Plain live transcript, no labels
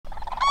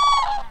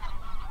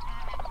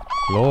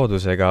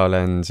Loodusega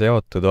olen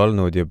seotud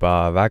olnud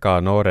juba väga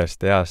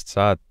noorest east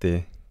saati.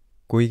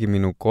 Kuigi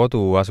minu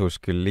kodu asus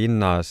küll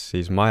linnas,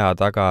 siis maja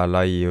taga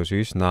laius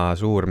üsna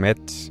suur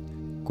mets,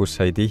 kus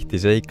sai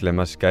tihti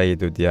seiklemas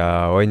käidud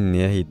ja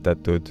onni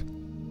ehitatud.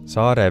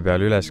 Saare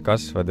peal üles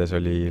kasvades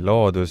oli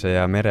looduse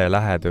ja mere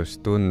lähedust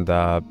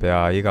tunda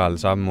pea igal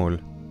sammul.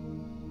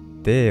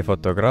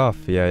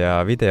 Teefotograafia ja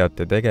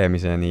videote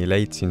tegemiseni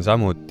leidsin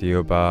samuti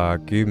juba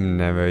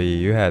 10 või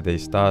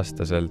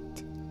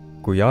 11-aastaselt.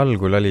 Kui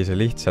algul oli see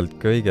lihtsalt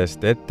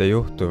kõigest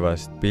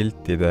ettejuhtuvast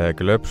piltide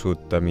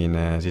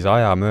klõpsutamine, siis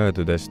aja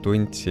möödudes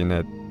tundsin,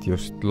 et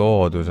just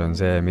loodus on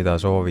see, mida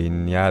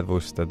soovin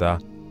jäädvustada.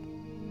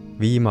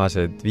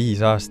 Viimased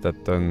 5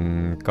 aastat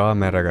on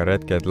kaameraga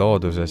retked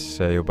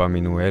loodusesse juba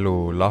minu elu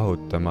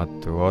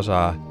lahutamatu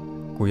osa.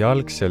 Kui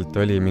algselt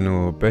oli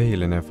minu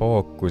põhiline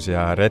fookus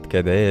ja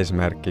retkede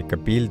eesmärk ikka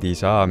pildi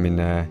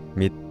saamine,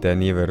 mitte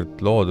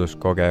niivõrd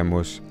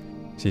looduskogemus,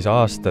 siis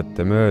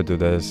aastate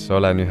möödudes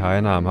olen üha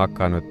enam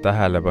hakanud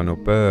tähelepanu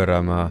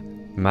pöörama,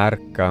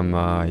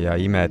 märkama ja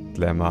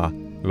imetlema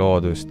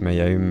loodust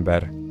meie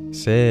ümber.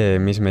 See,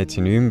 mis meid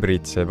siin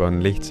ümbritseb, on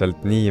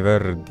lihtsalt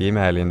niivõrd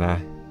imeline.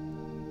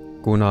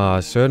 Kuna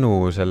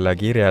sõnu selle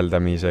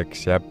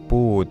kirjeldamiseks jääb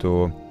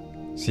puudu,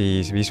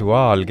 siis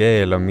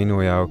visuaalkeel on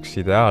minu jaoks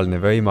ideaalne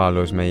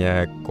võimalus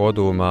meie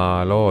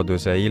kodumaa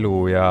looduse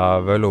ilu ja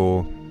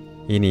võlu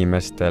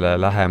inimestele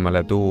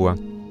lähemale tuua,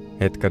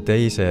 et ka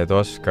teised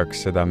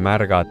oskaks seda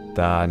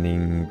märgata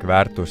ning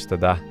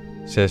väärtustada.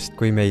 Sest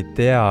kui me ei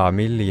tea,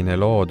 milline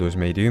loodus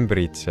meid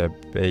ümbritseb,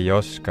 ei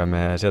oska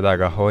me seda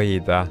ka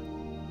hoida.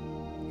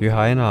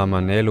 Üha enam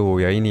on elu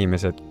ja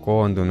inimesed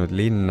koondunud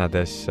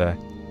linnadesse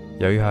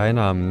ja üha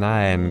enam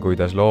näen,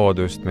 kuidas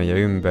loodust meie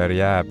ümber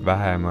jääb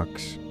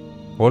vähemaks.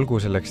 Olgu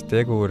selleks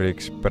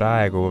teguriks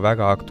praegu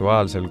väga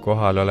aktuaalsel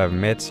kohal olev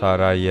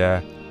metsaraie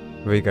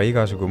või ka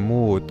igasugu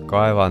muud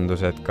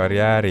kaevandused,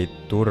 karjäärid,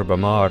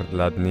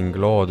 turbamaardlad ning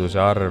looduse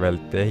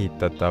arvelt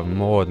ehitatav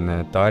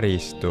moodne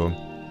taristu.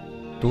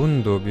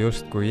 Tundub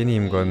justkui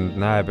inimkond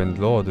näeb end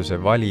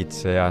looduse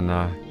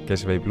valitsejana,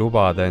 kes võib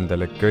lubada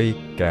endale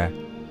kõike,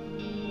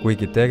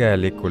 kuigi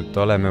tegelikult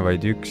oleme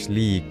vaid üks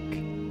liik,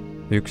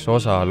 üks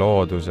osa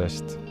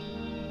loodusest.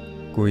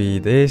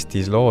 Kuid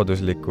Eestis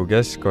loodusliku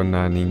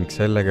keskkonna ning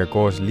sellega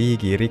koos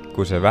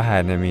liigirikkuse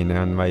vähenemine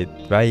on vaid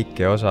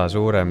väike osa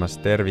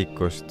suuremast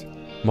tervikust,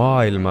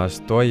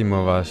 maailmas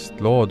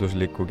toimuvast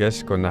loodusliku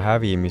keskkonna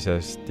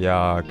hävimisest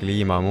ja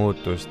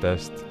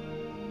kliimamuutustest.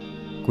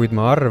 Kuid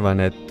ma arvan,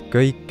 et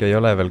kõik ei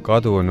ole veel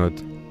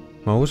kadunud.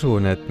 Ma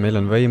usun, et meil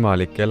on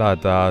võimalik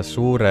elada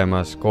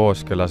suuremas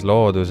kooskõlas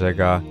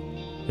loodusega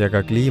ja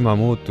ka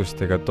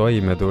kliimamuutustega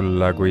toime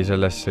tulla, kui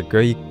sellesse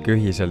kõik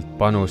ühiselt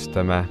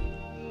panustame.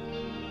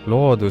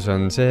 Loodus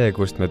on see,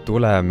 kust me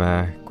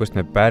tuleme, kust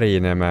me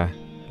pärineme.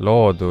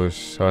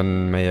 Loodus on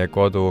meie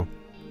kodu.